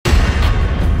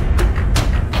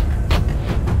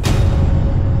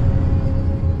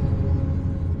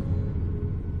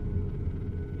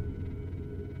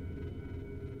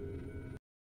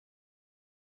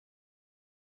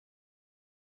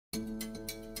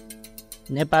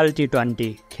Nepal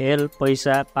T20 खेल,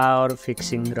 पैसा, power,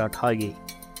 fixing र ठगी।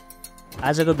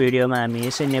 आजको भिडियोमा हामी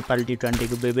यसै नेपाल T20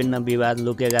 को विभिन्न विवाद,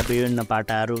 लुकेका विभिन्न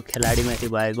पाटाहरू, खेलाडीमाथि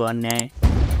भएको अन्याय,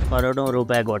 करोडौँ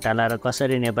रुपियाँ घोटाला र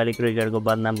कसरी नेपाली क्रिकेटको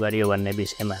बदनाम गरियो भन्ने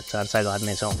विषयमा चर्चा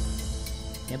गर्नेछौँ।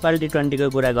 नेपाल T20 को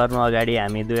कुरा गर्नु अगाडि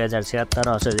हामी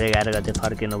 2076 असोज 11 गते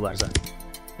फर्किनुपर्छ।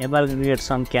 नेपाल क्रिकेट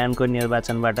सङ्घ क्यानको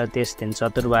निर्वाचनबाट त्यस दिन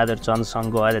चतुरबहादुर चन्द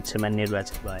सङ्घको अध्यक्षमा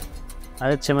निर्वाचित भए।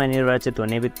 अध्यक्षमा निर्वाचित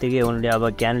हुने बित्तिकै उनले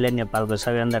अब क्यानले नेपालको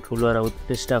सबैभन्दा ठुलो र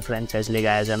उत्कृष्ट फ्रेन्चाइज लिग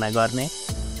आयोजना गर्ने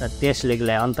र त्यस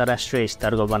लिगलाई अन्तर्राष्ट्रिय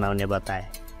स्तरको बनाउने बताए।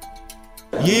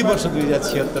 यही वर्ष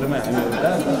 2076 मा हामी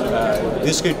एउटा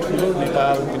देशकै ठुलो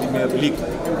नेपाल प्रिमियर लिग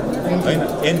हैन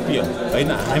एनपीएल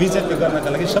हैन हामी चाहिँ त्यो गर्नका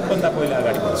लागि सबभन्दा पहिला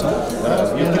अगाडि बढ्छौँ र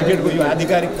यो क्रिकेटको यो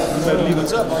आधिकारिक प्रिमियर लिग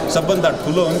हुन्छ, सबभन्दा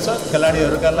ठुलो हुन्छ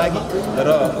खेलाडीहरूका लागि र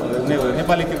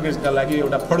नेपाली क्रिकेटका लागि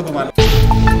एउटा फड्को मान।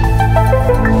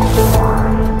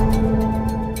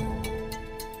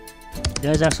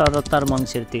 2077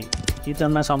 मङ्सिर 3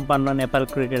 चितवनमा सम्पन्न नेपाल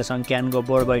क्रिकेट सङ्घ क्यानको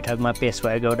बोर्ड बैठकमा पेश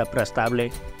भएको एउटा प्रस्तावले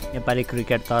नेपाली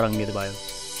क्रिकेट तरङ्गित भयो।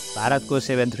 भारतको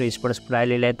 7-3 स्पोर्ट्स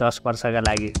प्रणालीलाई 10 वर्षका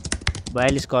लागि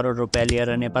 42 करोड रुपियाँ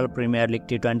लिएर Nepal premier league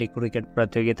T20 cricket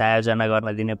प्रतियोगिता आयोजना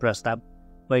गर्न दिने प्रस्ताव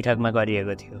बैठकमा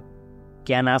गरिएको थियो।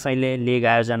 क्यान आफैले लिग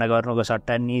आयोजना गर्नुको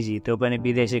सट्टा निजी, त्यो पनि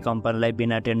विदेशी कम्पनीलाई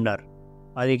बिना टेन्डर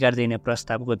अधिकार दिने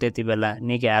प्रस्तावको त्यति बेला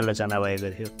निकै आलोचना भएको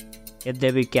थियो।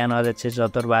 यद्यपि क्यान अध्यक्ष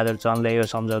चतुरबहादुर चन्दले यो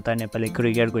सम्झौता नेपाली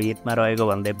क्रिकेटको हितमा रहेको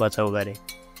भन्दै बचाउ गरे।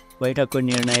 बैठकको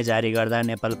निर्णय जारी गर्दा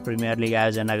नेपाल प्रिमियर लिग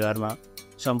आयोजना गर्न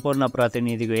सम्पूर्ण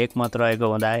प्रतिनिधिको एकमत रहेको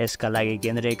हुँदा यसका लागि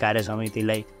केन्द्रीय कार्य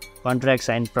समितिलाई कन्ट्र्याक्ट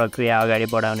साइन प्रक्रिया अगाडि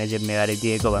बढाउने जिम्मेवारी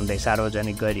दिएको भन्दै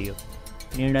सार्वजनिक गरियो।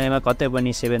 निर्णयमा कतै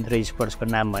पनि 7-3 स्पोर्ट्सको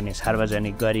नाम भने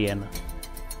सार्वजनिक गरिएन।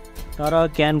 तर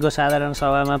क्यानको साधारण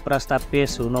सभामा प्रस्ताव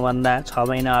पेश हुनुभन्दा 6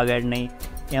 महिना अगाडि नै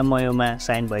MOUमा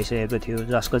साइन भइसकेको थियो,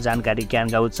 जसको जानकारी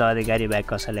क्यानका उच्च अधिकारी बाहेक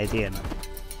कसैलाई थिएन।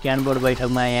 क्यान बोर्ड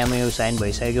बैठकमा MOU साइन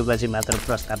भइसकेपछि मात्र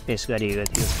प्रस्ताव पेश गरिएको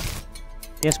थियो।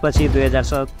 त्यसपछि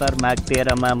 2077 माघ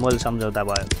 13 मा मूल सम्झौता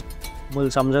भयो। मूल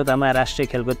सम्झौतामा राष्ट्रिय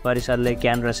खेलकुद परिषदले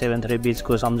क्यान र 7-3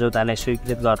 बीचको सम्झौतालाई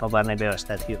स्वीकृत गर्नुपर्ने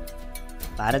व्यवस्था थियो।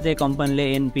 भारतीय कम्पनीले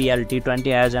NPL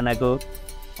T20 आयोजनाको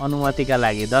अनुमतिका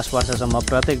लागि 10 वर्षसम्म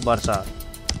प्रत्येक वर्ष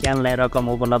क्यानलाई रकम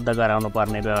उपलब्ध गराउनु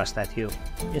पर्ने व्यवस्था थियो।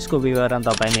 यसको विवरण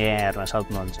तपाईँले यहाँ हेर्न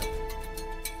सक्नुहुन्छ।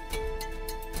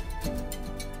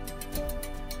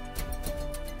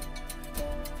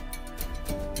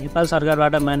 नेपाल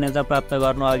सरकारबाट मान्यता प्राप्त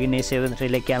गर्नु अघि नै 7-3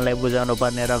 ले क्यानलाई बुझाउनु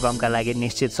पर्ने रकमका लागि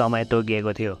निश्चित समय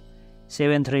तोकिएको थियो।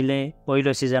 7-3 ले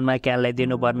पहिलो सिजनमा क्यानलाई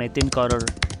दिनुपर्ने 3 करोड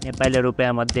नेपाली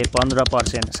रुपियाँ मध्ये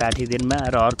 15% 60 दिनमा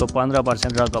र अर्को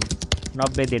 15% रकम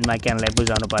 90 दिनमा क्यानलाई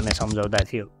बुझाउनु पर्ने सम्झौता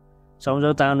थियो।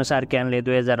 सम्झौता अनुसार क्यानले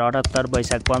 2078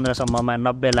 वैशाख 15 सम्ममा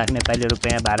 90 लाख नेपाली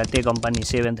रुपियाँ भारतीय कम्पनी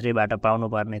 7-3 बाट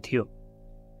पाउनुपर्ने थियो।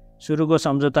 सुरुको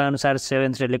सम्झौता अनुसार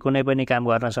 7-3 ले कुनै पनि काम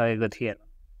गर्न सकेको थिएन।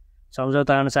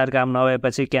 सम्झौता अनुसार काम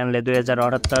नभएपछि क्यानले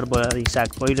 2078 वैशाख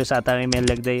पहिलो साता इमेल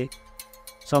लेख्दै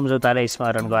सम्झौतालाई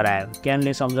स्मरण गरायो।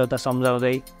 क्यानले सम्झौता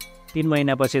सम्झाउँदै 3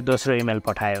 महिनापछि दोस्रो इमेल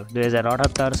पठायो।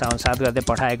 2078 साउन 7 गते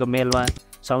पठाएको मेलमा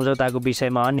सम्झौताको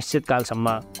विषयमा अनिश्चितकालसम्म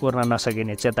कोर्न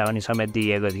नसकिने चेतावनी समेत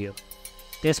दिइएको थियो।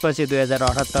 त्यसपछि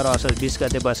 2078 असोज 20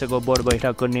 गते बसेको बोर्ड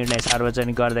बैठकको निर्णय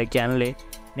सार्वजनिक गर्दै क्यानले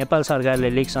नेपाल सरकारले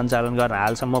लिग सञ्चालन गर्न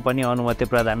हालसम्म पनि अनुमति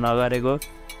प्रदान नगरेको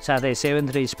साथै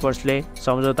 7-3 स्पोर्ट्सले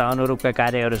सम्झौता अनुरूपका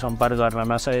कार्यहरू सम्पर्क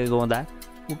गर्न नसकेको हुँदा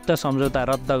उक्त सम्झौता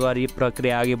रद्द गरी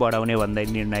प्रक्रिया अघि बढाउने भन्दै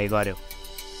निर्णय गर्यो।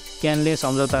 क्यानले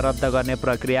सम्झौता रद्द गर्ने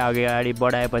प्रक्रिया अगाडि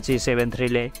बढाएपछि 7-3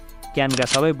 ले क्यानका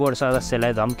सबै बोर्ड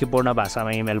सदस्यलाई धम्कीपूर्ण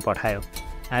भाषामा इमेल पठायो।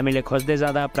 हामीले खोज्दै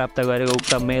जाँदा प्राप्त गरेको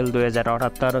उक्त मेल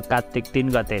 2078 कार्तिक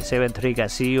 3 गते 7-3 का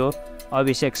CEO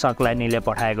अभिषेक सक्लानीले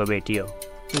पठाएको भेटियो।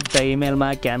 उक्त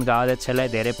इमेलमा क्यानका अध्यक्षलाई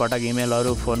धेरै पटक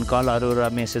इमेलहरू, फोन कलहरू र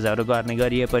मेसेजहरू गर्ने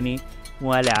गरिए पनि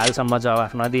उहाँले हालसम्म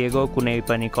जवाफ नदिएको, कुनै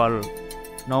पनि कल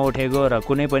नउठेको र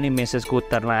कुनै पनि मेसेजको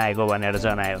उत्तर नआएको भनेर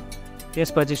जनायो।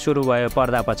 त्यसपछि सुरु भयो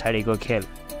पर्दा पछाडिको खेल।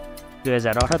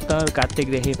 2078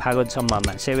 कार्तिकदेखि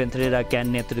फागुनसम्ममा 7-3 र क्यान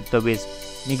नेतृत्वबीच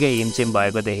निकै हिमचिम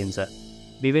भएको देखिन्छ।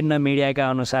 विभिन्न मिडियाका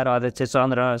अनुसार अध्यक्ष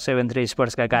चन्द र 7-3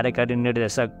 स्पोर्ट्सका कार्यकारी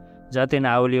निर्देशक जतिन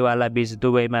आउलीवाला बीच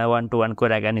दुबईमा 1-to-1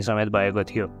 कुराकानी समेत भएको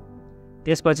थियो।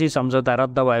 त्यसपछि सम्झौता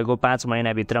रद्द भएको 5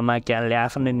 महिनाभित्रमा क्यानले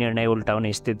आफ्नो निर्णय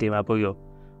उल्टाउने स्थितिमा पुग्यो।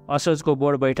 असोजको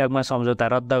बोर्ड बैठकमा सम्झौता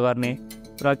रद्द गर्ने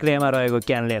प्रक्रियामा रहेको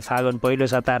क्यानले फागुन पहिलो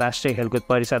साता राष्ट्रिय खेलकुद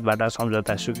परिषदबाट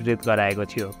सम्झौता स्वीकृत गराएको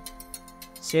थियो।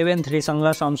 7-3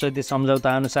 सँग संशोधित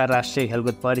सम्झौता अनुसार राष्ट्रिय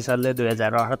खेलकुद परिषदले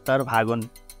 2078 फागुन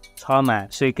 6 मा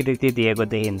स्वीकृति दिएको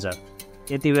देखिन्छ।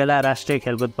 त्यति बेला राष्ट्रिय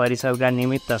खेलकुद परिषदका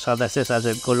निमित्त सदस्य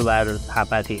सचिव कुलबहादुर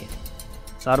थापा थिए।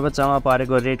 सर्वोच्चमा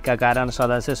परेको रेडका कारण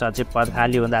सदस्य सचिव पद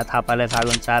खाली हुँदा थापाले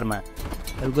फागुन 4 मा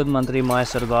खेलकुद मन्त्री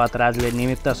महेश्वर गहतराजले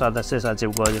निमित्त सदस्य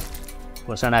सचिवको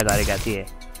घोषणा गरेका थिए।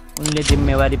 उनले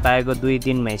जिम्मेवारी पाएको 2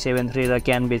 दिनमै 7-3 र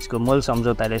क्यान बीचको मूल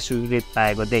सम्झौताले स्वीकृत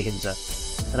पाएको देखिन्छ।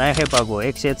 राखेपको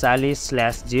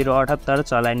 140/078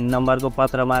 चलानी नम्बरको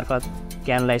पत्र मार्फत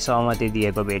क्यानलाई सहमति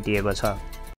दिएको भेटिएको छ।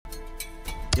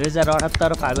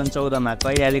 2078 फागुन 14मा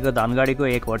कैलालीको धनगढीको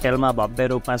एक होटेलमा भव्य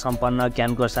रूपमा सम्पन्न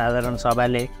क्यानको साधारण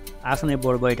सभाले आफ्नै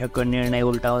बोर्ड बैठकको निर्णय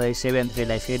उल्टाउँदै 7-3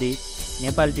 लाई फेरि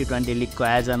नेपाल T20 लिगको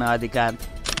आयोजना अधिकार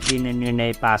दिने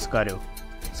निर्णय पास गर्यो।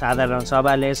 साधारण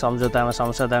सभाले सम्झौतामा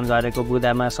संशोधन गरेको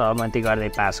बुँदामा सहमति गर्दै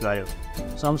पास गर्यो।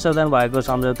 संशोधन भएको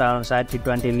सम्झौताअनुसार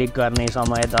T20 लिग गर्ने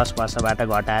समय 10 वर्षबाट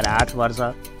घटाएर 8 वर्ष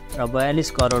र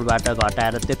 42 करोडबाट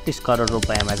घटाएर 33 करोड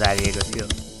रुपैयाँमा झारिएको थियो।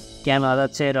 क्यान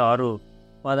अध्यक्ष र अरू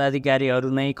पदाधिकारीहरू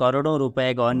नै करोडौँ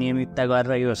रुपैयाँको अनियमितता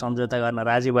गरेर यो सम्झौता गर्न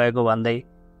राजी भएको भन्दै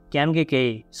क्यानकै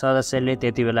केही सदस्यले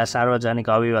त्यतिबेला सार्वजनिक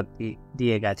अभिव्यक्ति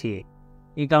दिएका थिए।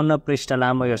 51 पृष्ठ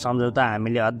लामो यो सम्झौता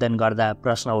हामीले अध्ययन गर्दा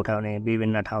प्रश्न उठाउने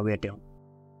विभिन्न ठाउँ भेट्यौँ।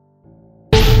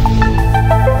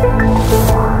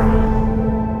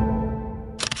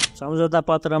 सम्झौता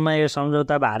पत्रमा यो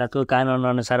सम्झौता भारतको कानुन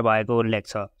अनुसार भएको उल्लेख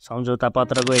छ। सम्झौता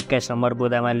पत्रको 21 नम्बर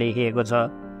बुँदामा लेखिएको छ,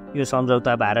 यो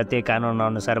सम्झौता भारतीय कानुन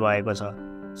अनुसार भएको छ।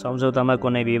 सम्झौतामा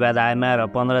कुनै विवाद आएमा र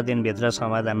 15 दिनभित्र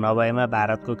समाधान नभएमा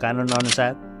भारतको कानुन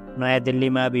अनुसार नयाँ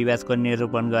दिल्लीमा विवादको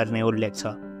निरूपण गर्ने उल्लेख छ।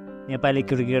 नेपाली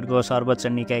क्रिकेटको सर्वोच्च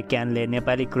निकाय क्यानले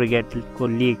नेपाली क्रिकेटको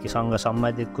लिगसँग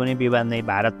सम्बन्धित कुनै विवाद नै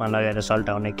भारतमा लगेर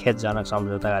सल्टाउने खेदजनक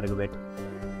सम्झौता गरेको भेट।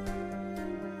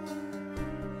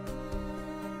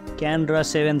 क्यान र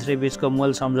 7-3 बीचको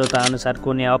मूल सम्झौता अनुसार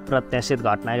कुनै अप्रत्याशित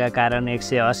घटनाका कारण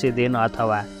 180 दिन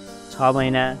अथवा 6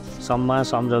 महिनासम्म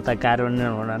सम्झौता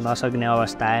कार्यान्वयन हुन नसक्ने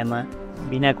अवस्था आएमा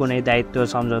बिना कुनै दायित्व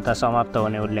सम्झौता समाप्त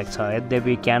हुने उल्लेख छ।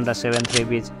 यद्यपि क्यान र 7-3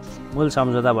 बीच मूल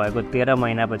सम्झौता भएको 13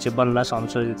 महिनापछि बल्ल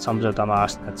संशोधित सम्झौतामा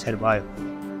हस्ताक्षर भयो।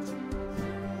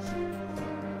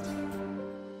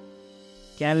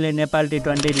 क्यानले नेपाल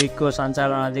T20 लिगको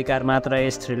सञ्चालन अधिकार मात्र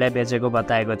S3 लाई बेचेको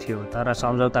बताएको थियो, तर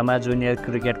सम्झौतामा जुनियर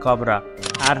क्रिकेट कप र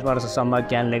 8 वर्षसम्म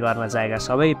क्यानले गर्न चाहेका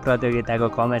सबै प्रतियोगिताको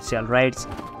कमर्सियल राइट्स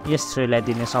S3 लाई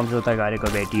दिने सम्झौता गरेको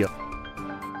भेटियो।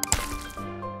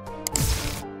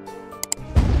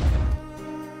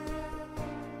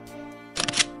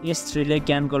 S3 ले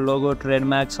क्यानको लोगो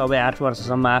ट्रेडमार्क सबै 8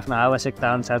 वर्षसम्म आफ्नो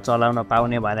आवश्यकता अनुसार चलाउन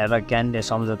पाउने भनेर क्यानले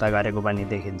सम्झौता गरेको पनि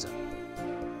देखिन्छ।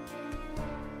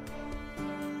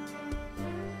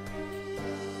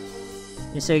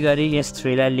 यसैगरी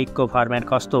S3 लाई लिगको फर्मेट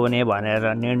कस्तो हुने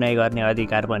भनेर निर्णय गर्ने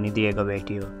अधिकार पनि दिएको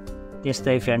भेटियो।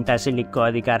 त्यस्तै फ्यान्टासी लिगको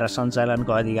अधिकार र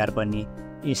सञ्चालनको अधिकार पनि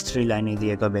S3 लाई नै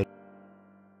दिएको भेटियो।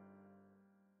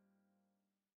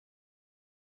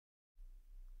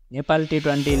 नेपाल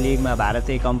T20 लिगमा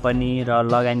भारतीय कम्पनी र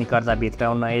लगानीकर्ता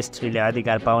भित्राउन S3 ले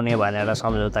अधिकार पाउने भनेर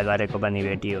सम्झौता गरेको पनि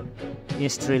भेटियो।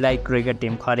 S3 लाई क्रिकेट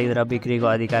टिम खरिद र बिक्रीको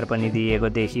अधिकार पनि दिएको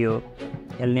देखियो।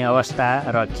 खेल्ने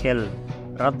अवस्था र खेल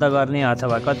रद्द गर्ने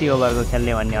अथवा कति ओभरको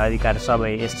खेल्ने भन्ने अधिकार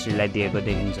सबै S3 लाई दिएको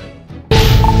देखिन्छ।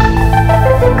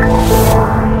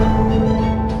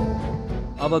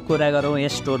 अब कुरा गरौँ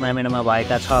यस टुर्नामेन्टमा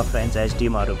भएका 6 फ्रेन्चाइज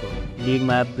टिमहरूको।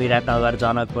 लिगमा विराटनगर,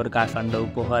 जनकपुर, काठमाडौँ,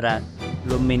 पोखरा,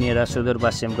 लुम्बिनी र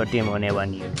सुदूरपश्चिमको टिम हुने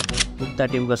भनियो। उक्त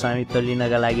टिमको स्वामित्व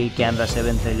लिनका लागि क्यान र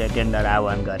 7-3 ले टेन्डर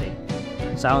आह्वान गरे।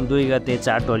 साउन 2 गते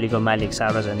 4 टोलीको मालिक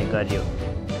सार्वजनिक गरियो।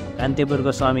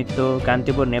 कान्तिपुरको स्वामित्व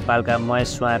कान्तिपुर नेपालका महेश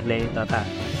सुवारले तथा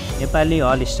नेपाली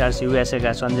अल स्टार्स USA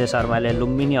का सञ्जय शर्माले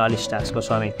लुम्बिनी अल स्टार्सको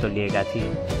स्वामित्व लिएका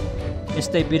थिए।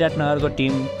 यस्तै विराटनगरको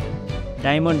टिम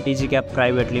डायमन्ड डिजिक्याप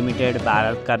प्राइभेट लिमिटेड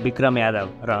भारतका विक्रम यादव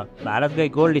र भारतकै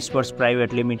गोल्ड स्पोर्ट्स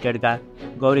प्राइभेट लिमिटेडका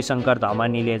गौरीशङ्कर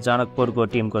धमनीले जनकपुरको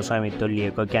टिमको स्वामित्व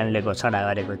लिएको क्यानले घोषणा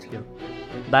गरेको थियो।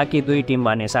 बाँकी 2 टिम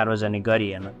भने सार्वजनिक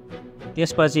गरिएन।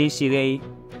 त्यसपछि सिधै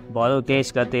भदौ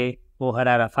 23 गते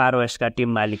पोखरा र फार वेस्टका टिम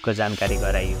मालिकको जानकारी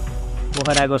गराइयो।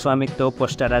 पोखराको स्वामित्व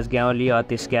पोष्टराज ग्याउली,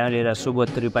 अतिश ग्याउली र सुबोध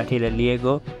त्रिपाठीले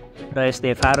लिएको र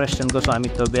यस्तै फार वेस्टर्नको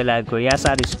स्वामित्व बेलायतको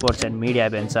यासार स्पोर्ट्स एन्ड मिडिया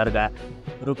भेन्चरका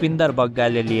रुपिन्दर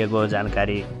बग्गाले लिएको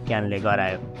जानकारी क्यानले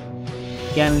गरायो।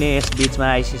 क्यानले यस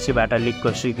बीचमा ICCबाट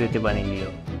लिगको स्वीकृति पनि लियो।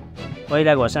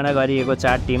 पहिला घोषणा गरिएको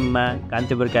 4 टिममा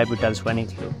कान्तिपुर क्यापिटल्स पनि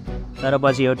थियो, तर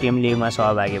पछि यो टिम लिगमा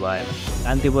सहभागी भएन।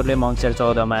 कान्तिपुरले मङ्सिर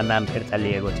 14मा नाम फिर्ता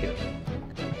लिएको थियो।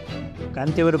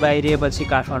 कान्तिपुर बाहिरिएपछि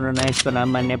काठमाडौँ नाइट्सको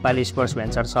नाममा नेपाली स्पोर्ट्स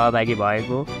भेन्चर सहभागी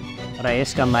भएको र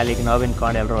यसका मालिक नवीन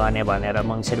कणेल रहने भनेर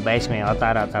मङ्सिर 22 मै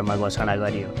हतारमा घोषणा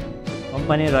गरियो।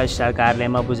 कम्पनी रजिस्ट्रार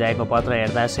कार्यालयमा बुझाएको पत्र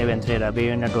हेर्दा 7-3 र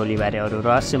विभिन्न टोलीबारे अरू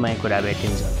रहस्यमय कुरा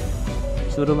भेटिन्छ।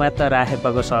 सुरुमा त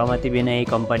राखेपको सहमति बिना यी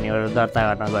कम्पनीहरू दर्ता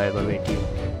गर्न गएको भेटियो।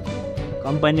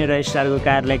 कम्पनी रजिस्ट्रारको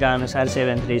कार्यालयका अनुसार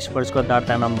 7-3 स्पोर्ट्सको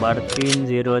दर्ता नम्बर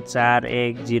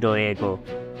 304101 हो।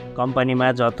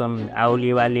 कम्पनीमा जतन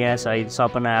आउलीवालिया सहित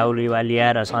सपना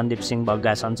आउलीवालिया र सन्दीप सिंह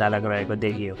बग्गा सञ्चालक रहेको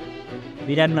देखियो।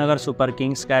 Biratnagar super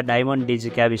किङ्सका diamond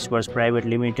डिजिक्याब sports private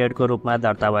लिमिटेडको रूपमा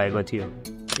दर्ता भएको थियो।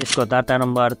 यसको दर्ता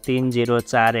नम्बर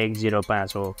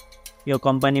 304105 हो। यो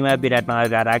कम्पनीमा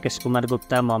विराटनगरका राकेश कुमार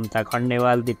गुप्ता, ममता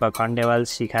खण्डेवाल, दीपक खण्डेवाल,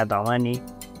 शिखा धमानी,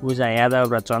 पूजा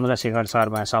यादव र चन्द्रशेखर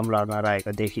शर्मा संलग्न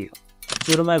रहेको देखियो।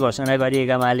 सुरुमा घोषणा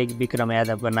गरिएका मालिक विक्रम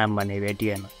यादवको नाम भने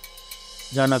भेटिएन।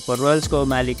 जनकपुर रोयल्सको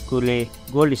मालिक कुले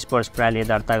गोल्ड स्पोर्ट्स प्राले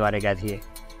दर्ता गरेका थिए।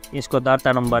 यसको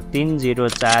दर्ता नम्बर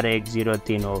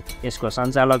 304103 हो। यसको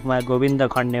सञ्चालकमा गोविन्द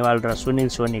खण्डेवाल र सुनिल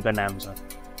सोनीको नाम छ।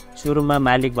 सुरुमा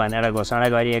मालिक भनेर घोषणा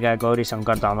गरिएका गौरी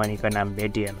शङ्कर धमानीको नाम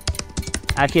भेटिएन।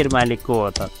 आखिर मालिक को हो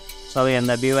त?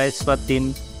 सबैभन्दा विवादास्पद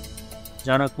 3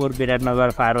 जनकपुर, विराटनगर,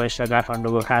 फार वेस्ट र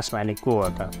काठमाडौँको खास मालिक को हो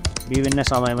त? विभिन्न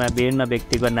समयमा विभिन्न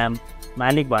व्यक्तिको नाम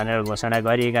मालिक भनेर घोषणा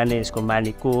गरिएकाले यसको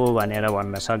मालिक को हो भनेर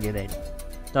भन्न सकिँदैन।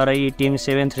 तर यी टिम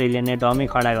 7-3ले नै डमी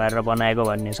खडा गरेर बनाएको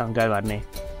भन्ने शङ्का गर्ने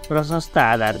प्रशस्त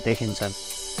आधार देखिन्छन्।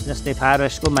 जस्तै फार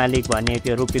वेस्टको मालिक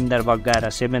भनिएको रुपिन्दर बग्गा र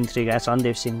 7-3का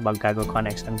सन्दीप सिंह बग्गाको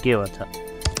कनेक्सन के हो त?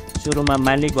 सुरुमा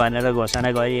मालिक भनेर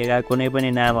घोषणा गरिएका कुनै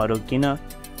पनि नामहरू किन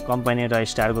कम्पनी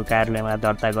रजिस्ट्रारको कार्यालयमा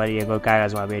दर्ता गरिएको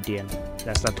कागजमा भेटिएन?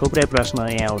 जस्ता थुप्रै प्रश्न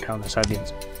यहाँ उठाउन सकिन्छ।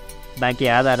 बाँकी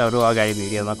आधारहरू अगाडि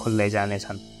भिडियोमा खुल्दै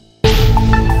जानेछन्।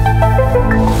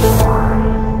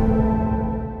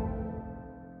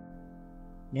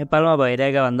 नेपालमा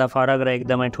भइरहेका भन्दा फरक र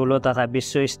एकदमै ठुलो तथा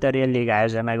विश्वस्तरीय लिग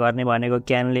आयोजना गर्ने भनेको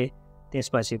क्यानले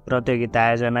त्यसपछि प्रतियोगिता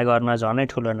आयोजना गर्न झनै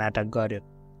ठुलो नाटक गर्यो।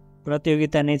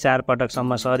 प्रतियोगिता नै 4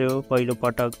 पटकसम्म सर्यो। पहिलो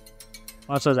पटक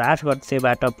असोज 8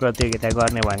 गतेबाट प्रतियोगिता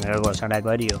गर्ने भनेर घोषणा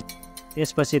गरियो।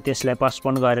 त्यसपछि त्यसलाई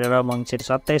पोस्टपोन गरेर मङ्सिर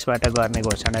 27बाट गर्ने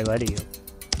घोषणा गरियो।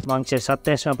 मङ्सिर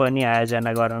 27मा पनि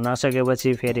आयोजना गर्न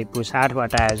नसकेपछि फेरि पुस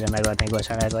 8बाट आयोजना गर्ने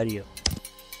घोषणा गरियो।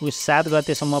 पुस 7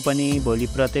 गतेसम्म पनि भोलि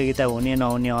प्रतियोगिता हुने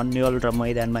नहुने अन्यल र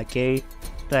मैदानमा केही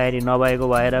तयारी नभएको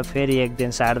भएर फेरि एक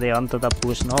दिन सार्दै अन्ततः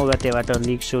पुस 9 गतेबाट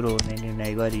लिग सुरु हुने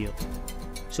निर्णय गरियो।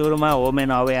 सुरुमा होम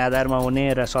एन्ड अवे आधारमा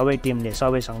हुने र सबै टिमले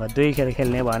सबैसँग 2 खेल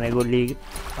खेल्ने भनेको लिग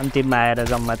अन्तिममा आएर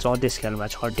जम्मा 34 खेलमा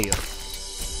छटियो।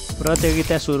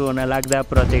 प्रतियोगिता सुरु हुन लाग्दा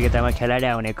प्रतियोगितामा खेलाडी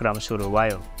आउने क्रम सुरु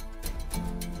भयो।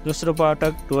 दोस्रो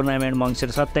पटक टुर्नामेन्ट मङ्सिर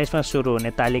 27मा सुरु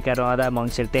हुने तालिका रहँदा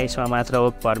मङ्सिर 23मा मात्र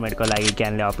ओक पर्मिटको लागि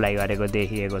क्यानले अप्लाई गरेको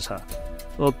देखिएको छ।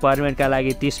 ओक पर्मिटका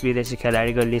लागि 30 विदेशी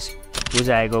खेलाडीको लिस्ट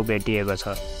बुझाएको भेटिएको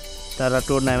छ। तर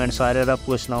टुर्नामेन्ट सरेर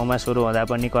पुस 9मा सुरु हुँदा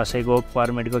पनि कसैको ओक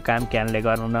पर्मिटको काम क्यानले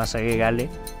गर्नु नसकेकाले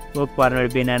ओक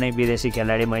पर्मिट बिना नै विदेशी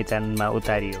खेलाडी मैदानमा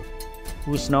उतारियो।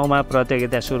 पुस 9मा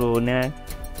प्रतियोगिता सुरु हुने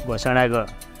घोषणा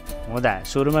हुँदा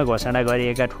सुरुमा घोषणा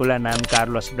गरिएका ठुला नाम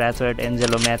Carlos Brathwaite,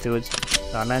 Angelo Matthews,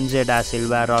 Dhananjay डा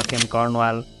सिल्भा, रकेम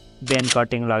कर्नवाल, बेन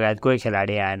कटिङ लगायत कोही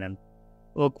खेलाडी आएनन्।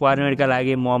 ओक पर्मिटका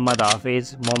लागि मोहम्मद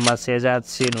हफिज, मोहम्मद सेजाद,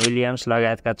 सिन विलियम्स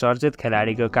लगायतका चर्चित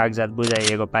खेलाडीको कागजात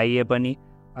बुझाइएको पाइए पनि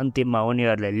अन्तिममा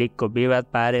उनीहरूले लिगको विवाद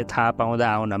पारे थाहा पाउँदा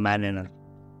आउन मानेनन्।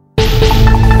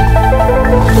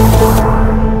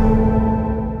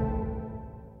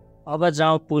 अब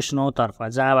जाउँ पुस 9 तर्फ,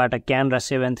 जहाँबाट क्यान र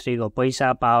 7-3को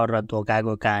पैसा, पावर र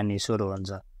धोकाको कहानी सुरु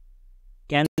हुन्छ।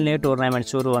 क्यानले टुर्नामेन्ट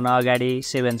सुरु हुन अगाडि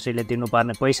 7-3ले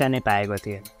दिनुपर्ने पैसा नै पाएको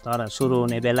थिएन। तर सुरु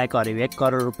हुने बेला करिब 1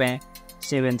 करोड रुपियाँ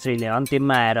 7-3ले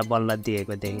अन्तिममा आएर बल्ल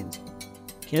दिएको देखिन्छ।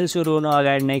 खेल सुरु हुन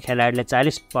अगाडि नै खेलाडीले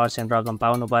 40% रकम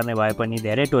पाउनुपर्ने भए पनि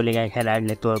धेरै टोलीका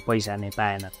खेलाडीले त्यो पैसा नै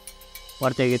पाएन।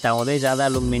 प्रतियोगिता हुँदै जाँदा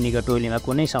लुम्बिनीको टोलीमा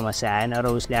कुनै समस्या आएन र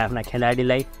उसले आफ्ना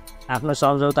खेलाडीलाई आफ्नो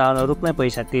सम्झौता अनुरूपमै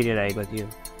पैसा तिरिरहेको थियो।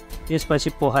 त्यसपछि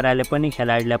पोखराले पनि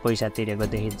खेलाडीलाई पैसा तिरेको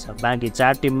देखिन्छ। बाँकी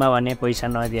 4 टिममा भने पैसा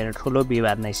नदिएर ठुलो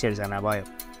विवाद नै सिर्जना भयो।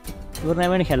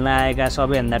 टुर्नामेन्ट खेल्न आएका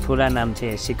सबैभन्दा ठुला नाम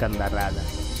थिए सिकन्दर राजा।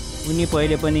 उनी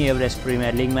पहिले पनि एभरेस्ट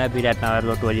प्रिमियर लिगमा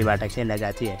विराटनगरको टोलीबाट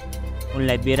खेलेका थिए।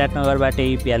 उनलाई विराटनगरबाट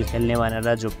इपिएल खेल्ने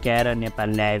भनेर झुक्क्याएर नेपाल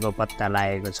ल्याएको पत्ता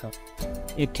लागेको छ।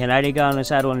 एक खेलाडीका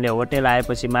अनुसार उनले होटेल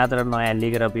आएपछि मात्र नयाँ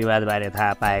लिग र विवादबारे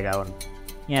थाहा पाएका हुन्।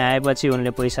 यहाँ आएपछि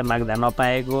उनले पैसा माग्दा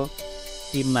नपाएको,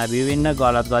 टिममा विभिन्न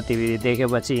गलत गतिविधि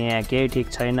देखेपछि यहाँ केही ठिक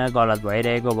छैन, गलत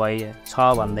भइरहेको छ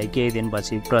भन्दै केही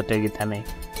दिनपछि प्रतियोगिता नै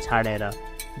छाडेर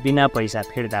बिना पैसा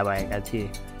फिर्ता भएका थिए।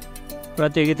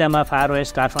 प्रतियोगितामा फार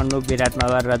वेस्ट, काठमाडौँ,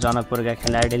 विराटनगर र जनकपुरका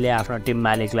खेलाडीले आफ्नो टिम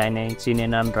मालिकलाई नै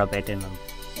चिनेनन् र भेटेनन्।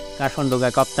 काठमाडौँका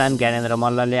कप्तान ज्ञानेन्द्र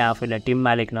मल्लले आफूले टिम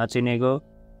मालिक नचिनेको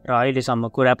र अहिलेसम्म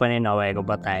कुरा पनि नभएको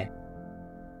बताए।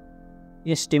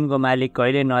 यस टिमको मालिक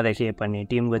कहिले नदेखिए पनि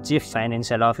टिमको चिफ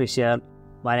फाइनेन्सियल अफिसियल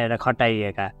भनेर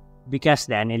खटाइएका विकास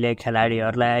ध्यानीले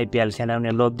खेलाडीहरूलाई आइपिएल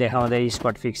खेलाउने लोभ देखाउँदै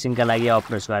स्पट फिक्सिङका लागि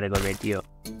अप्रोच गरेको भेटियो।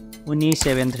 उनी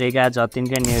 7-3का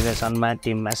जतिनकै निर्देशनमा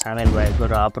टिममा सामेल भएको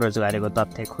र अप्रोच गरेको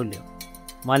तथ्य खुल्यो।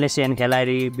 मलेसियन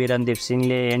खेलाडी बिरनदीप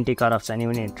सिंहले एन्टी करप्सन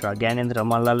युनिट र ज्ञानेन्द्र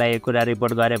मल्ललाई कुरा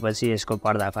रिपोर्ट गरेपछि यसको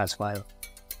पर्दाफास भयो।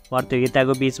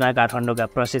 प्रतियोगिताको बिचमा काठमाडौँका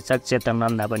प्रशिक्षक चेतन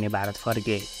नन्दा पनि भारत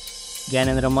फर्के।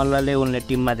 ज्ञानेन्द्र मल्लले उनले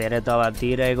टिममा धेरै दबाब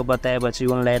दिइरहेको बताएपछि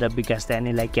उनलाई र विकास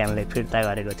ध्यानीलाई क्यानले फिर्ता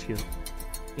गरेको थियो।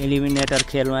 एलिमिनेटर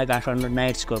खेलमा काठमाडौँ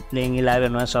नाइट्सको प्लेइङ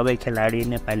 11मा सबै खेलाडी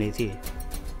नेपाली थिए।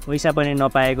 पैसा पनि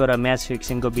नपाएको र म्याच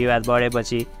फिक्सिङको विवाद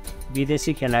बढेपछि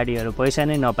विदेशी खेलाडीहरू पैसा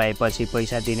नै नपाएपछि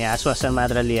पैसा दिने आश्वासन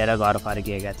मात्र लिएर घर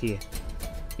फर्किएका थिए।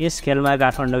 यस खेलमा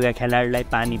काठमाडौँका खेलाडीलाई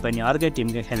पानी पनि अर्कै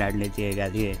टिमका खेलाडीले दिएका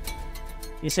थिए।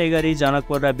 यसै गरी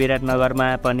जनकपुर र विराटनगरमा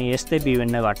पनि यस्तै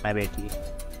विभिन्न घटना भेटिए।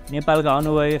 नेपालका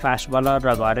अनुभवी फास्ट बलर र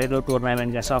घरेलु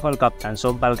टुर्नामेन्टका सफल कप्तान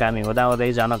सोमपाल कामी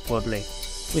हुँदाहुँदै जनकपुरले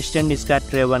वेस्ट इन्डिजका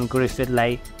ट्रेवन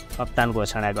ग्रिफिथलाई कप्तान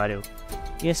घोषणा गर्यो।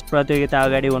 यस प्रतियोगिता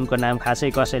अगाडि उनको नाम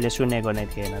खासै कसैले सुनेको नै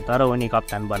थिएन, तर उनी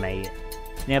कप्तान बनाइए।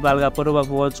 नेपालका पूर्व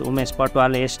कोच उमेश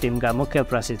पटवाल यस टिमका मुख्य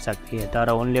प्रशिक्षक थिए, तर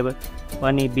उनले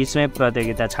पनि बिचमै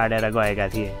प्रतियोगिता छाडेर गएका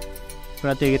थिए।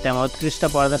 प्रतियोगितामा उत्कृष्ट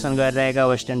प्रदर्शन गरिरहेका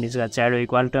वेस्ट इन्डिजका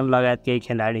च्याडविक वाल्टन लगायत केही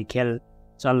खेलाडी खेल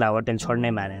चल्दा होटेल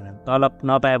छोड्नै मानेनन्। तलब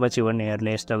नपाएपछि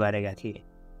उनीहरूले यस्तो गरेका थिए।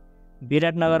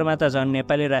 विराटनगरमा त झन्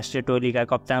नेपाली राष्ट्रिय टोलीका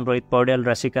कप्तान रोहित पौडेल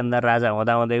र सिकन्दर राजा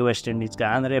हुँदाहुँदै वेस्ट इन्डिजका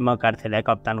आन्द्रे मकार्थीलाई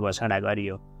कप्तान घोषणा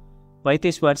गरियो।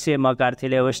 35 वर्षीय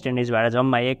मकार्थीले वेस्ट इन्डिजबाट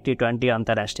जम्मा 1 T20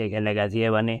 अन्तर्राष्ट्रिय खेलेका थिए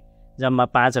भने जम्मा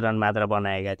 5 रन मात्र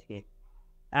बनाएका थिए।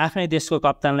 आफ्नै देशको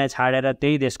कप्तानलाई छाडेर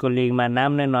त्यही देशको लिगमा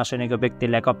नाम नै नसुनेको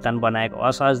व्यक्तिलाई कप्तान बनाएको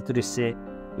असहज दृश्य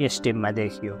यस टिममा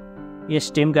देखियो।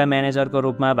 यस टिमका म्यानेजरको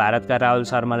रूपमा भारतका राहुल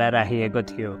शर्मालाई राखिएको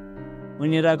थियो।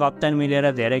 उनी र कप्तान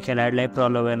मिलेर धेरै खेलाडीलाई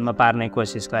प्रलोभनमा पार्ने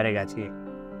कोसिस गरेका थिए।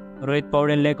 रोहित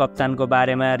पौडेलले कप्तानको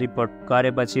बारेमा रिपोर्ट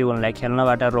गरेपछि उनलाई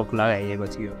खेल्नबाट रोक लगाइएको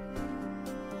थियो।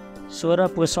 16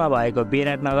 पुसमा भएको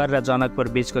विराटनगर र जनकपुर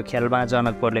बीचको खेलमा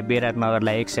जनकपुरले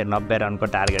विराटनगरलाई 190 रनको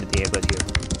टार्गेट दिएको थियो।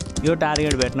 यो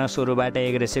टार्गेट भेट्न सुरुबाट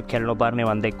एग्रेसिभ खेल्नुपर्ने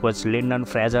भन्दै कोच लिन्डन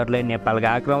फ्रेजरले नेपालका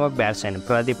आक्रामक ब्याट्सम्यान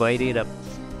प्रदीप ऐरी र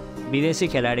विदेशी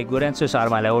खेलाडी गुरान्सु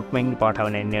शर्मालाई ओपनिङ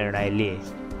पठाउने निर्णय लिए।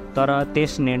 तर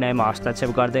त्यस निर्णयमा हस्तक्षेप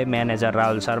गर्दै म्यानेजर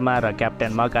राहुल शर्मा र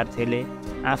क्याप्टेन मकार्थीले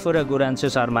आफू र गुरान्सु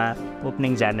शर्मा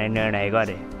ओपनिङ जाने निर्णय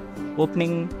गरे।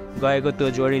 ओपनिङ गएको त्यो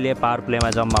जोडीले पावर प्लेमा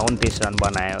जम्मा 29 रन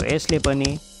बनायो। यसले पनि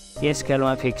यस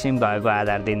खेलमा फिक्सिङ भएको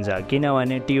आधार दिन्छ,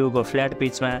 किनभने टियुको फ्ल्याट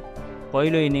पिचमा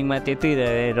पहिलो इनिङमा त्यति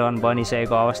धेरै रन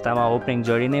बनिसकेको अवस्थामा ओपनिङ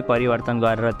जोडी नै परिवर्तन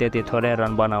गरेर त्यति थोरै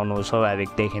रन बनाउनु स्वाभाविक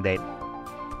देखिँदैन।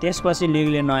 त्यसपछि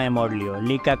लिगले नयाँ मोड लियो।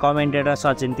 लिगका कमेन्टेटर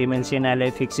सचिन तिमेल सिन्हाले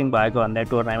फिक्सिङ भएको भन्दै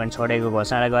टुर्नामेन्ट छोडेको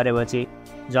घोषणा गरेपछि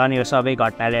झन् यो सबै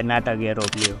घटनाले नाटकीय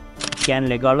रूप लियो।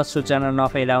 क्यानले गलत सूचना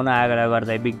नफैलाउन आग्रह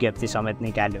गर्दै विज्ञप्ति समेत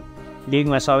निकाल्यो।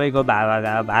 लिगमा सबैको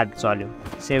भाग चल्यो।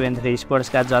 7-3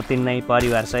 स्पोर्ट्सका जतिन नै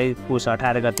परिवारसहित पुस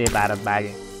 18 गते भारत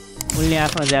भागे। उनले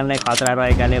आफ्नो ज्यानलाई खतरा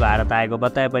रहेकाले भारत आएको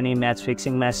बताए पनि म्याच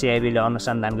फिक्सिङमा सिआइबीले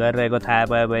अनुसन्धान गरिरहेको थाहा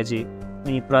पाएपछि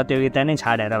उनी प्रतियोगिता नै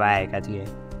छाडेर भागेका थिए।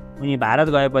 उनी भारत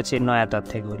गएपछि नयाँ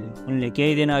तथ्य खोले। उनले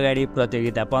केही दिन अगाडि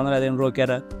प्रतियोगिता 15 दिन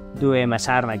रोकेर दुबईमा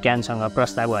सार्न क्यानसँग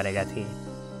प्रस्ताव गरेका थिए,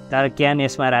 तर क्यान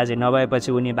यसमा राजी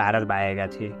नभएपछि उनी भारत भागेका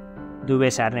थिए। दुबई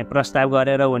सार्ने प्रस्ताव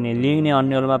गरेर उनी लिग नै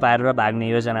अन्यलमा पारेर भाग्ने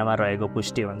योजनामा रहेको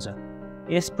पुष्टि हुन्छ।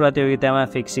 यस प्रतियोगितामा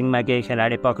फिक्सिङमा केही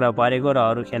खेलाडी पक्राउ परेको र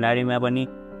अरू खेलाडीमा पनि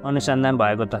अनुसन्धान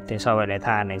भएको तथ्य सबैलाई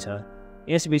थाहा नै छ।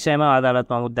 यस विषयमा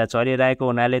अदालतमा मुद्दा चलिरहेको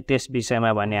हुनाले त्यस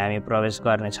विषयमा भने हामी प्रवेश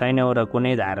गर्ने छैनौँ र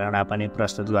कुनै धारणा पनि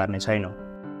प्रस्तुत गर्ने छैनौँ।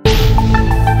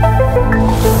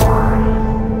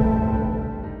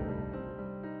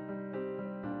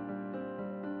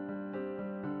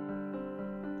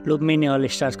 लुम्बिनी अल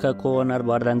स्टार्सका को-ओनर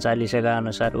वरदान चालिसेका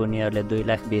अनुसार उनीहरूले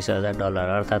 $2,20,000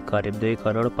 अर्थात् करिब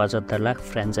 2,75 लाख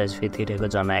फ्रेन्चाइज फी तिरेको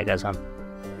जनाएका छन्।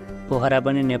 पोखरा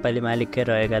पनि नेपाली मालिककै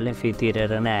रहेकाले फी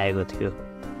तिरेर नै आएको थियो।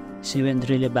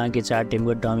 7-3ले बाँकी 4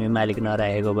 टिमको डमी मालिक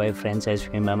नरहेको भए फ्रेन्चाइज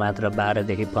फीमा मात्र 12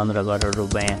 देखि 15 करोड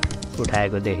रुपियाँ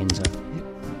उठाएको देखिन्छ।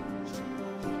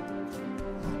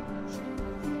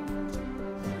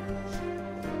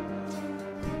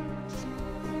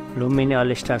 लुम्बिनी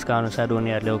अल स्टार्सका अनुसार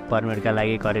उनीहरूले ओक पर्मिटका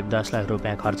लागि करिब 10 लाख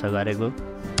रुपियाँ खर्च गरेको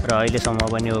र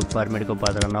अहिलेसम्म पनि ओक पर्मिटको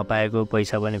पत्र नपाएको,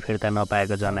 पैसा पनि फिर्ता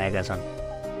नपाएको जनाएका छन्।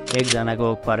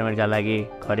 एकजनाको ओक पर्मिटका लागि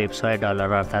करिब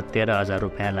 $100 अर्थात् 13,000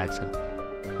 रुपियाँ लाग्छ।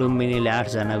 लुम्बिनीले 8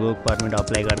 जनाको ओक पर्मिट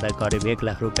अप्लाई गर्दा करिब 1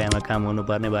 लाख रुपियाँमा काम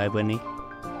हुनुपर्ने भए पनि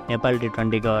नेपाल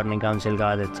T20 गभर्निङ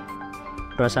काउन्सिलका अध्यक्ष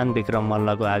प्रशान्त विक्रम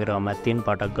मल्लको आग्रहमा 3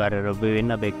 पटक गरेर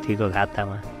विभिन्न व्यक्तिको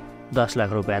खातामा 10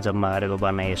 लाख रुपियाँ जम्मा गरेको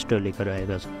भनाइ यस टोलीको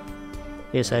रहेको छ।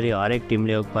 यसरी हरेक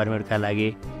टिमले ओक पर्मिटका लागि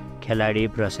खेलाडी,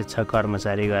 प्रशिक्षक,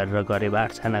 कर्मचारी गरेर करिब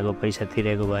 8 जनाको पैसा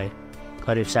तिरेको भए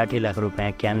करिब 60 लाख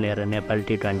रुपियाँ क्यानले र नेपाल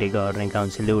T20 गभर्निङ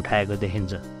काउन्सिलले उठाएको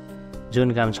देखिन्छ,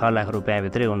 जुन काम 6 लाख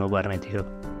रुपियाँभित्रै हुनुपर्ने थियो।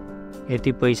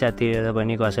 यति पैसा तिरेर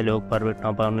पनि कसैले ओक पर्मिट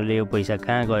नपाउनुले यो पैसा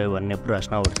कहाँ गयो भन्ने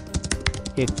प्रश्न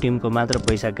उठ्छ। एक टिमको मात्र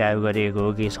पैसा गायब गरिएको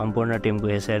हो कि सम्पूर्ण टिमको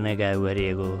यसरी नै गायब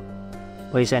गरिएको हो?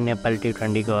 पैसा नेपाल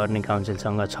T20 गभर्निङ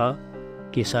काउन्सिलसँग छ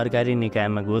कि सरकारी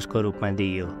निकायमा घुसको रूपमा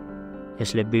दिइयो?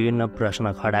 यसले विभिन्न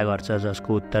प्रश्न खडा गर्छ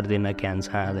जसको उत्तर दिन क्यान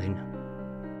चाहँदैन।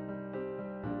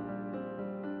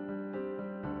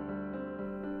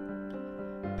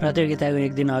 प्रतियोगिताको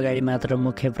एक दिन अगाडि मात्र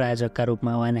मुख्य प्रायोजकका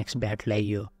रूपमा 1x ब्याट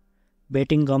ल्याइयो।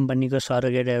 बेटिङ कम्पनीको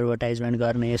सरोगेट एडभर्टाइजमेन्ट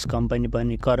गर्ने यस कम्पनी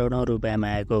पनि करोडौँ रुपियाँमा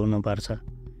आएको हुनुपर्छ।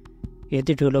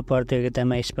 यति ठुलो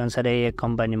प्रतियोगितामा स्पोन्सरै एक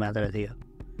कम्पनी मात्र थियो।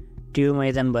 ट्यु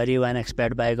मैदानभरि 1x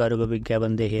ब्याट बाहेक अरूको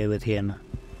विज्ञापन देखिएको थिएन।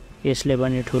 यसले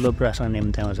पनि ठुलो प्रश्न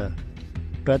निम्त्याउँछ।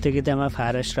 प्रतियोगितामा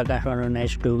फारेस्ट र काठमाडौँ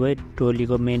नाइट्स दुवै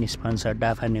टोलीको मेन स्पोन्सर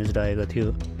डाफा न्युज रहेको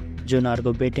थियो, जुन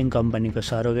अर्को बेटिङ कम्पनीको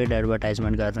सरोगेट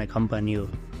एडभर्टाइजमेन्ट गर्ने कम्पनी हो।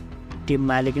 टिम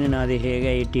मालिक नै नदेखिएका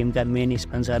यी टिमका मेन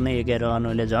स्पोन्सर नै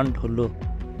एकेरहनुले झन् ठुलो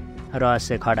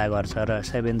रहस्य खडा गर्छ र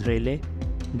 7-3ले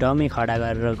डमी खडा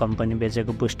गरेर कम्पनी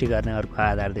बेचेको पुष्टि गर्ने अर्को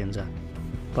आधार दिन्छ।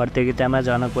 प्रतियोगितामा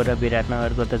जनकपुर र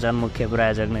विराटनगरको त झन् मुख्य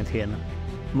प्रायोजक नै थिएन।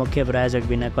 मुख्य प्रायोजक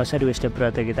बिना कसरी उसले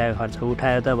प्रतियोगिताको खर्च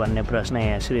उठायो त भन्ने प्रश्न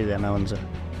यहाँ सृजना हुन्छ।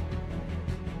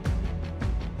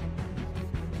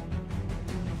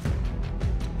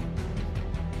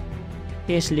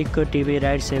 यस लिगको टिभी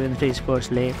राइट 7-3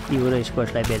 स्पोर्ट्सले युरो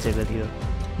स्पोर्ट्सलाई बेचेको थियो।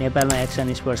 नेपालमा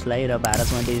एक्सन स्पोर्ट्सलाई र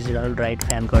भारतमा डिजिटल राइट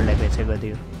फ्यानकोडलाई बेचेको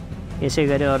थियो। यसै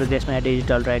गरी अरू देशमा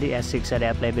डिजिटल राइट S6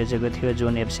 एपलाई बेचेको थियो,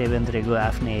 जुन एप 7-3को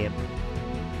आफ्नै एप।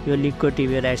 यो लिगको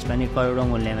टिभी राइट्स पनि करोडौँ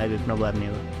मूल्यमा बिक्नुपर्ने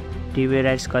हो। टिभी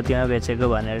राइट्स कतिमा बेचेको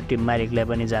भनेर टिम मालिकलाई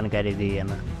पनि जानकारी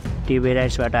दिइएन। टिभी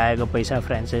राइट्सबाट आएको पैसा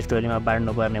फ्रान्चाइज टोलीमा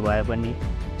बाँड्नुपर्ने भए पनि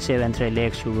 7-3ले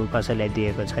एक सुगु कसैलाई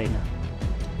दिएको छैन।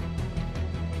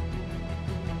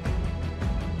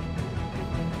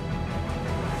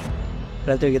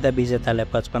 प्रतियोगिता विजेतालाई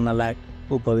 55 लाख,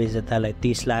 उपविजेतालाई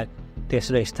 30 लाख,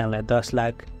 तेस्रो स्थानलाई 10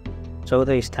 लाख,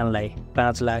 चौथो स्थानलाई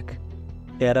 5 lakh,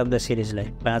 player of the सिरिजलाई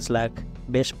 5 lakh,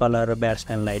 best bowler र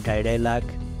ब्याट्सम्यानलाई 2.5 लाख,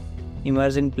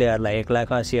 इमर्जिङ प्लेयरलाई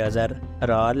 1,80,000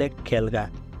 र हरेक खेलका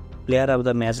प्लेयर अफ द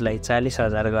म्याचलाई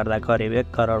 40,000 गर्दा करिब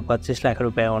 1 करोड 25 लाख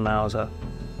रुपियाँ हुन आउँछ।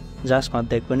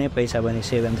 जसमध्ये कुनै पैसा पनि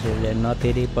 7-3ले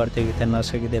नतिरी प्रतियोगिता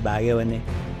नसकिँदै भाग्यो भने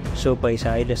सो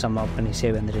पैसा अहिलेसम्म पनि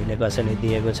 7-3ले कसैले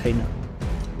दिएको छैन।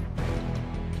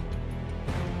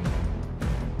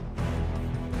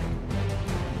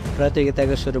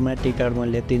 प्रतियोगिताको सुरुमा टिकट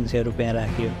मूल्य 300 रुपियाँ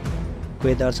राखियो।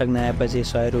 कोही दर्शक नआएपछि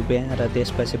 100 रुपियाँ र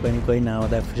त्यसपछि पनि कोही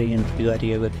नआउँदा फ्री इन्ट्री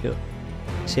गरिएको थियो।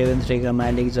 7-3का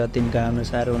मालिक जतिनका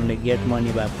अनुसार उनले गेट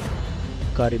मनी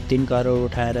बापत करिब 3 करोड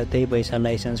उठाएर त्यही पैसा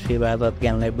लाइसेन्स फी बापत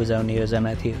ज्ञानलाई बुझाउने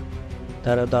योजना थियो।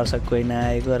 तर दर्शक कोही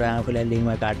नआएको र आफूलाई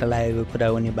लिगमा घाटा लागेको कुरा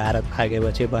उनी भारत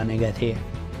भागेपछि भनेका थिए।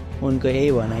 उनको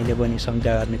यही भनाइले पनि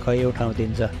शङ्का गर्ने कैयौँ ठाउँ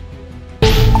दिन्छ।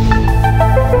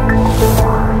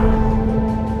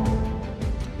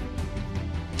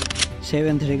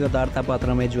 7-3को दर्ता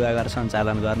पत्रमै जुवागर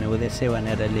सञ्चालन गर्ने उद्देश्य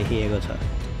भनेर लेखिएको छ।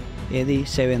 यदि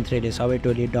 7-3ले सबै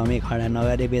टोली डमी खडा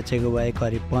नगरी बेचेको भए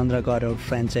करिब 15 करोड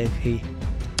फ्रेन्चाइज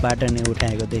फीबाट नै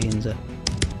उठाएको देखिन्छ।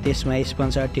 त्यसमा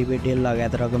स्पोन्सर टिभी डिल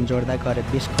लगायत रकम जोड्दा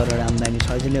करिब 20 करोड आम्दानी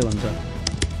सजिलै हुन्छ।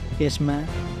 यसमा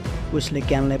उसले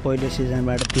क्यानलाई पहिलो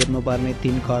सिजनबाट तिर्नुपर्ने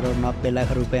 3 करोड 90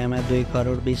 लाख रुपियाँमा 2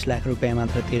 करोड 20 लाख रुपियाँ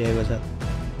मात्र तिरेको छ।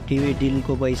 टिभी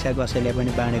डिलको पैसा कसैले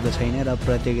पनि बाँडेको छैन र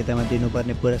प्रतियोगितामा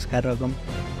दिनुपर्ने पुरस्कार रकम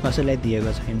कसैलाई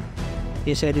दिएको छैन।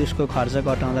 यसरी उसको खर्च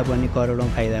कटाउँदा पनि करोडौँ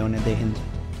फाइदा हुने देखिन्छ।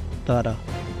 तर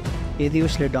यदि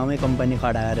उसले डमै कम्पनी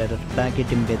खडा गरेर बाँकी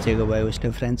टिम बेचेको भए उसले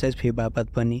फ्रेन्चाइज फी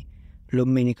बापत पनि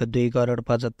लुम्बिनीको 2 करोड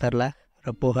 75 लाख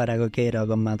र पोखराको केही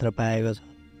रकम मात्र पाएको छ।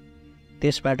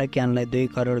 त्यसबाट क्यानलाई 2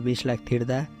 करोड 20 लाख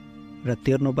तिर्दा र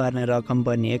तिर्नुपर्ने रकम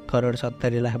पनि 1 करोड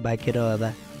 70 लाख बाँकी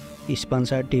रहँदा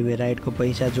स्पोन्सर टिभी राइटको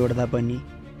पैसा जोड्दा पनि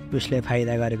उसले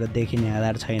फाइदा गरेको देखिने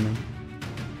आधार छैन।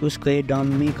 उसको यही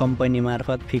डम्मी कम्पनी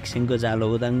मार्फत फिक्सिङको जालो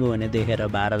उदाङ्गो हुने देखेर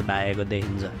भारत भागेको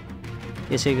देखिन्छ।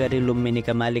 यसै गरी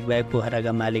लुम्बिनीका मालिक बाहेक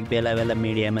पोखराका मालिक बेला बेला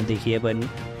मिडियामा देखिए पनि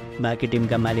बाँकी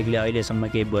टिमका मालिकले अहिलेसम्म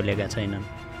केही बोलेका छैनन्।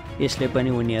 यसले पनि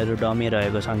उनीहरू डमी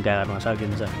रहेको शङ्का गर्न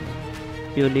सकिन्छ।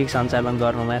 यो लिग सञ्चालन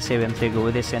गर्नुमा 7-3को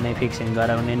उद्देश्य नै फिक्सिङ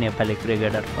गराउने, नेपाली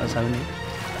क्रिकेटर फसाउने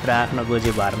र आफ्नो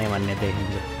गोजी भर्ने भन्ने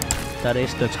देखिन्छ। तर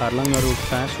यस्तो छर्लङ्ग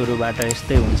रूपमा सुरुबाट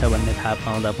यस्तै हुन्छ भन्ने थाहा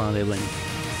पाउँदा पाउँदै पनि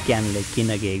क्यानले किन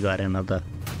केही गरेन त?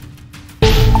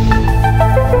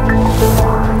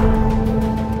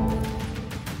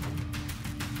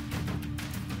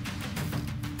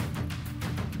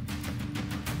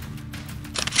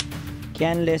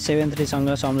 क्यानले 7-3सँग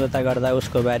सम्झौता गर्दा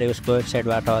उसको बारे उसको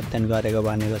वेबसाइटबाट अध्ययन गरेको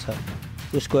भनेको छ।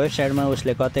 उसको वेबसाइटमा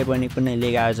उसले कतै पनि कुनै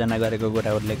लिग आयोजना गरेको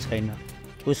कुरा उल्लेख छैन।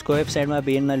 उसको वेबसाइटमा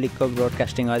विभिन्न लिगको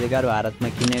ब्रोडकास्टिङ अधिकार भारतमा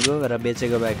किनेको र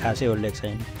बेचेको भए खासै उल्लेख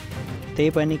छैन। त्यही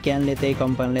पनि क्यानले त्यही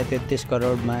कम्पनीले 33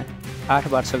 करोडमा 8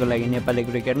 वर्षको लागि नेपाली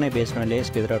क्रिकेट नै बेच्नले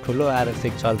यसभित्र ठुलो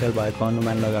आर्थिक चलखेल भएको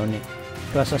अनुमान लगाउने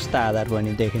प्रशस्त आधार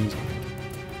पनि देखिन्छ।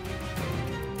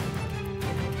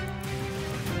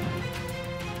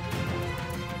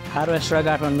 हार्वेस्ट र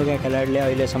काठमाडौँका खेलाडीले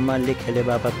अहिलेसम्म लिग खेले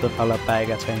बापतको तलब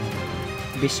पाएका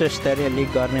छैनन्। विश्वस्तरीय लिग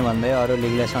गर्ने भन्दै अरू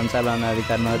लिगले सञ्चालन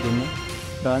अधिकार नदिने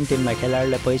र अन्तिममा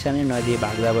खेलाडीलाई पैसा नै नदिए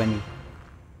भाग्दा पनि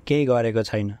केही गरेको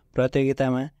छैन।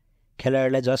 प्रतियोगितामा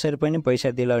खेलाडीलाई जसरी पनि पैसा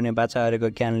दिलाउने बाचा गरेको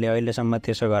क्यानले अहिलेसम्म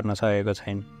त्यसो गर्न सकेको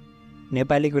छैन।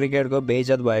 नेपाली क्रिकेटको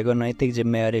बेइज्जत भएको नैतिक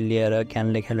जिम्मेवारी लिएर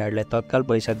क्यानले खेलाडीलाई तत्काल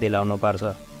पैसा दिलाउनु पर्छ।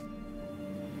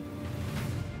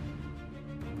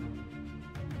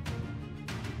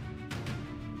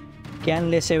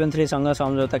 क्यानले 7-3सँग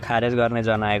सम्झौता खारेज गर्ने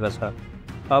जनाएको छ।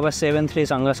 अब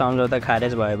 7-3सँग सम्झौता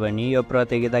खारेज भयो भने यो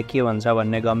प्रतियोगिता के भन्छ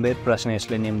भन्ने गम्भीर प्रश्न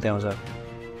यसले निम्त्याउँछ।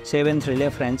 7-3ले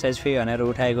फ्रेन्चाइज फी भनेर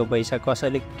उठाएको पैसा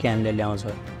कसैले क्यानले ल्याउँछ?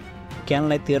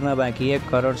 क्यानलाई तिर्न बाँकी 1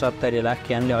 करोड 70 लाख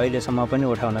क्यानले अहिलेसम्म पनि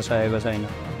उठाउन सकेको छैन।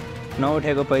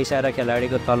 नउठेको पैसा र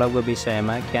खेलाडीको तलबको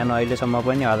विषयमा क्यान अहिलेसम्म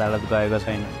पनि अदालत गएको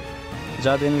छैन।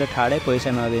 जजिनले ठाडै पैसा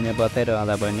नदिने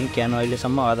बताइरहँदा पनि क्यान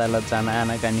अहिलेसम्म अदालत जान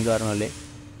आनाकानी गर्नुले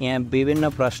यहाँ विभिन्न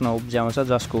प्रश्न उब्जाउँछ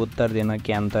जसको उत्तर दिन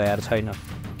क्यान तयार छैन।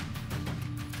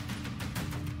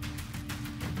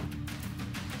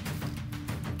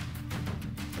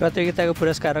 प्रतियोगिताको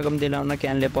पुरस्कार रकम दिलाउन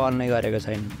क्यानले पहल नै गरेको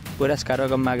छैन। पुरस्कार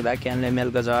रकम माग्दा क्यानले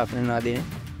मेलको जवाफ नै नदिने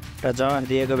र जवाफ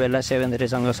दिएको बेला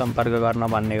 7-3सँग सम्पर्क गर्न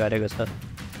भन्ने गरेको छ।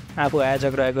 आफू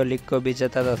आयोजक रहेको लिगको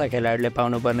विजेता तथा खेलाडीले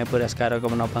पाउनुपर्ने पुरस्कार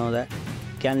रकम नपाउँदा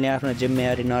क्यानले आफ्नो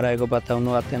जिम्मेवारी नरहेको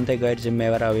बताउनु अत्यन्तै गैर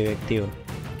जिम्मेवार अभिव्यक्ति हो।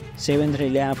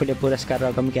 7-3ले आफूले पुरस्कार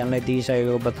रकम क्यानलाई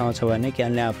दिइसकेको बताउँछ भने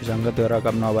क्यानले आफूसँग त्यो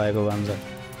रकम नभएको भन्छ।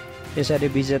 यसरी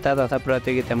विजेता तथा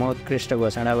प्रतियोगितामा उत्कृष्ट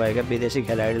घोषणा भएका विदेशी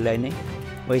खेलाडीलाई नै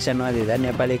पैसा नदिँदा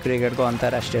नेपाली क्रिकेटको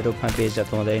अन्तर्राष्ट्रिय रूपमा बेइज्जत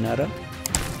हुँदैन र?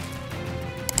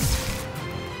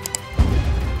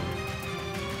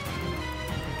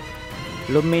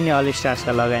 लुम्बिनी अल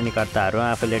स्टार्सका लगानीकर्ताहरू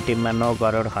आफूले टिममा 9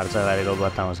 करोड खर्च गरेको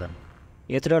बताउँछन्।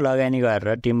 यत्रो लगानी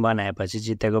गरेर टिम बनाएपछि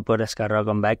जितेको पुरस्कार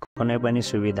रकम बाहेक कुनै पनि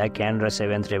सुविधा क्यान र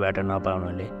 7-3बाट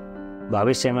नपाउनुले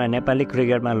भविष्यमा नेपाली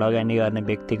क्रिकेटमा लगानी गर्ने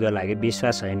व्यक्तिको लागि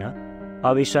विश्वास होइन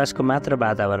अविश्वासको मात्र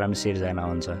वातावरण सिर्जना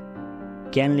हुन्छ।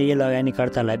 क्यानले यी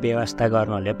लगानीकर्तालाई व्यवस्था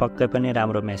गर्नुले पक्कै पनि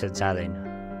राम्रो मेसेज जाँदैन।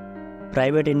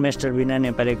 प्राइभेट इन्भेस्टर बिना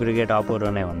नेपाली क्रिकेट अपुरो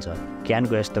नै हुन्छ।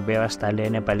 क्यानको यस्तो व्यवस्थाले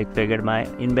नेपाली क्रिकेटमा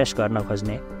इन्भेस्ट गर्न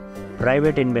खोज्ने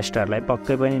प्राइभेट इन्भेस्टरलाई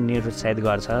पक्कै पनि निरुत्साहित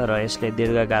गर्छ र यसले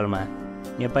दीर्घकालमा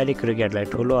नेपाली क्रिकेटलाई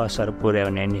ठुलो असर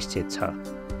पुर्याउने निश्चित छ।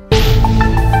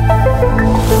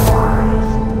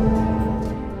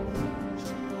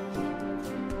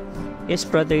 यस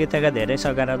प्रतियोगिताका धेरै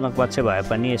सकारात्मक पक्ष भए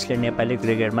पनि यसले नेपाली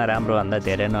क्रिकेटमा राम्रोभन्दा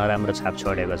धेरै नराम्रो छाप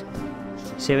छोडेको छ।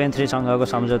 7-3सँगको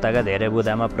सम्झौताका धेरै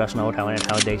बुँदामा प्रश्न उठाउने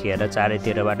ठाउँ देखिएर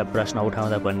चारैतिरबाट प्रश्न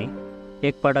उठाउँदा पनि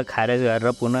एकपटक खारेज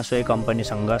गरेर पुनः सोही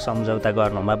कम्पनीसँग सम्झौता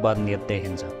गर्नुमा बदनियत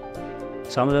देखिन्छ।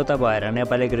 सम्झौता भएर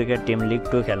नेपाली क्रिकेट टिम लिग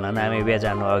 2 खेल्न नामिबिया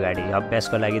जानु अगाडि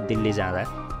अभ्यासको लागि दिल्ली जाँदा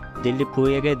दिल्ली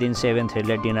पुगेकै दिन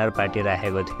 7-3ले डिनर पार्टी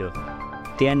राखेको थियो।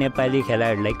 त्यहाँ नेपाली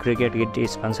खेलाडीलाई क्रिकेट किट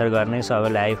स्पोन्सर गर्ने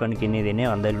सबैले आइफोन किनिदिने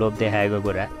भन्दै लोभ देखाएको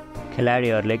कुरा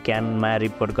खेलाडीहरूले क्यानमा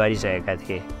रिपोर्ट गरिसकेका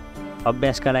थिए।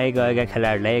 अभ्यासका लागि गएका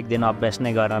खेलाडीलाई एक दिन अभ्यास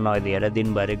नै गर्न नदिएर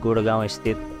दिनभरि गुडगाउँ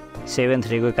स्थित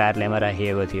 7-3को कार्यालयमा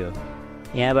राखिएको थियो।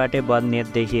 यहाँबाटै बदनियत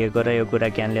देखिएको र यो कुरा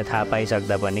क्यानले थाहा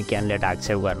पाइसक्दा पनि क्यानले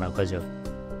ढाकछेप गर्न खोज्यो।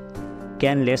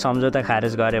 क्यानले सम्झौता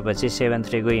खारेज गरेपछि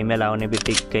 7-3को इमेल आउने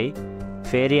बित्तिकै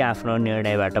फेरि आफ्नो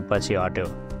निर्णयबाट पछि हट्यो।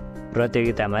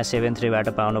 प्रतियोगितामा 7-3बाट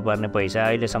पाउनुपर्ने पैसा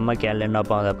अहिलेसम्म क्यानले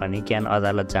नपाउँदा पनि क्यान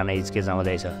अदालत जान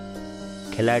हिचकिचाउँदैछ।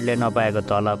 खेलाडीले नपाएको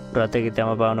तलब,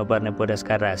 प्रतियोगितामा पाउनुपर्ने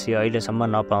पुरस्कार राशि अहिलेसम्म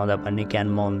नपाउँदा पनि क्यान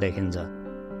मौन देखिन्छ।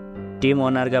 टिम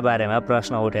ओनरका बारेमा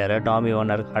प्रश्न उठेर डमी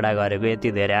ओनर खडा गरेको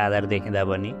यति धेरै आधार देखिँदा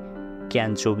पनि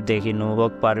क्यान चुप देखिनु,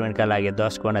 वर्क पर्मिटका लागि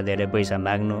 10 गुणा धेरै पैसा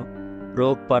माग्नु,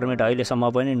 वर्क पर्मिट अहिलेसम्म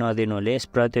पनि नदिनुले यस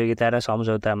प्रतियोगिता र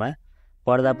सम्झौतामा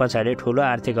पर्दा पछाडि ठुलो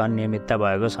आर्थिक अनियमितता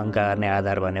भएको शङ्का गर्ने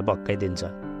आधार भने पक्कै दिन्छ।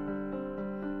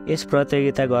 यस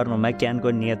प्रतियोगिता गर्नुमा क्यानको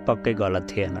नियत पक्कै गलत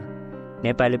थिएन।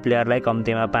 नेपाली प्लेयरलाई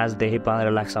कम्तीमा 5 देखि 15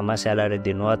 लाखसम्म स्यालेरी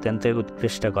दिनु अत्यन्तै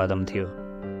उत्कृष्ट कदम थियो।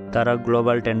 तर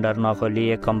ग्लोबल टेन्डर नखोली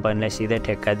एक कम्पनीलाई सिधै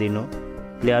ठेक्का दिनु,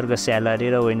 प्लेयरको स्यालेरी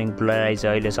र विनिङ प्राइज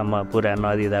अहिलेसम्म पुरा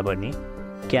नदिँदा पनि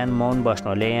क्यान मौन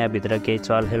बस्नुले यहाँभित्र केही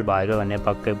चलखेल भएको भन्ने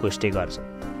पक्कै पुष्टि गर्छ।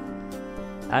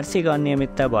 आर्थिक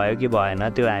अनियमितता भयो कि भएन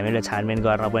त्यो हामीले छानबिन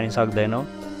गर्न पनि सक्दैनौँ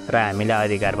र हामीलाई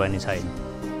अधिकार पनि छैन।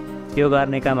 यो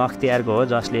गर्ने काम अख्तियारको हो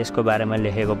जसले यसको बारेमा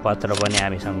लेखेको पत्र पनि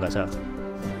हामीसँग छ।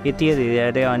 यति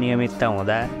धेरै अनियमितता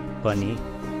हुँदा पनि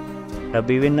र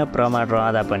विभिन्न प्रमाण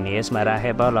रहँदा पनि यसमा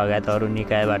राखेपा लगायत अरू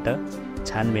निकायबाट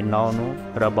छानबिन नहुनु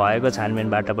र भएको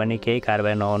छानबिनबाट पनि केही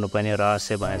कारबाही नहुनु पनि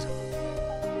रहस्य भएछ।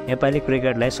 नेपाली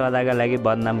क्रिकेटलाई सदाका लागि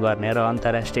बदनाम गर्ने र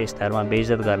अन्तर्राष्ट्रिय स्तरमा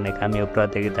बेइज्जत गर्ने काम यो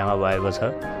प्रतियोगितामा भएको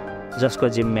छ, जसको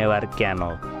जिम्मेवार क्यान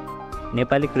हो।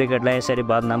 नेपाली क्रिकेटलाई यसरी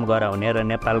बदनाम गराउने र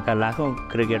नेपालका लाखौँ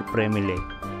क्रिकेट प्रेमीले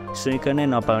सुइक नै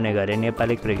नपाउने गरी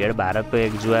नेपाली क्रिकेट भारतको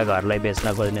एक जुवा घरलाई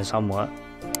बेच्न खोज्ने समूह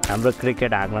हाम्रो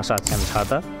क्रिकेट हाँक्न सक्षम छ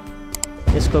त?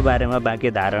 यसको बारेमा बाँकी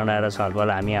धारणा र छलफल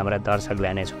हामी हाम्रा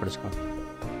दर्शकलाई नै छोड्छौँ।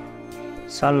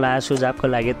 सल्लाह सुझावको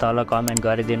लागि तल कमेन्ट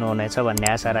गरिदिनु हुनेछ भन्ने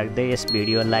आशा राख्दै यस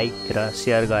भिडियो लाइक र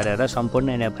सेयर गरेर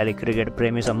सम्पूर्ण नेपाली क्रिकेट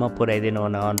प्रेमीसम्म पुर्याइदिनु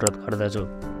हुन अनुरोध गर्दछु।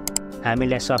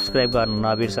 हामीलाई सब्सक्राइब गर्न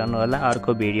नबिर्सनुहोला।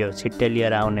 अर्को भिडियो छिट्टै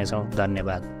लिएर आउनेछौँ।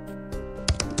 धन्यवाद।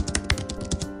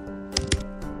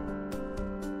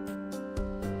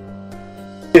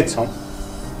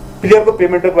 प्लेयरको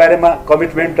पेमेन्टको बारेमा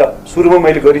कमिटमेन्ट सुरुमा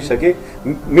मैले गरिसकेँ,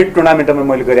 मिड टुर्नामेन्टमा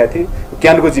मैले गरेको थिएँ।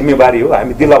 क्यानको जिम्मेवारी हो,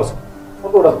 हामी दिलाउँछौँ।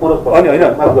 अनि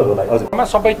होइन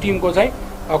सबै टिमको चाहिँ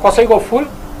कसैको फुल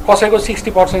कसैको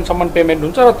 60% पेमेन्ट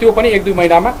हुन्छ र त्यो पनि 1-2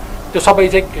 महिनामा त्यो सबै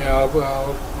चाहिँ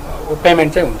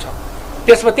पेमेन्ट चाहिँ हुन्छ।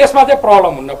 त्यसमा चाहिँ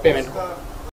प्रब्लम हुन्न पेमेन्टको।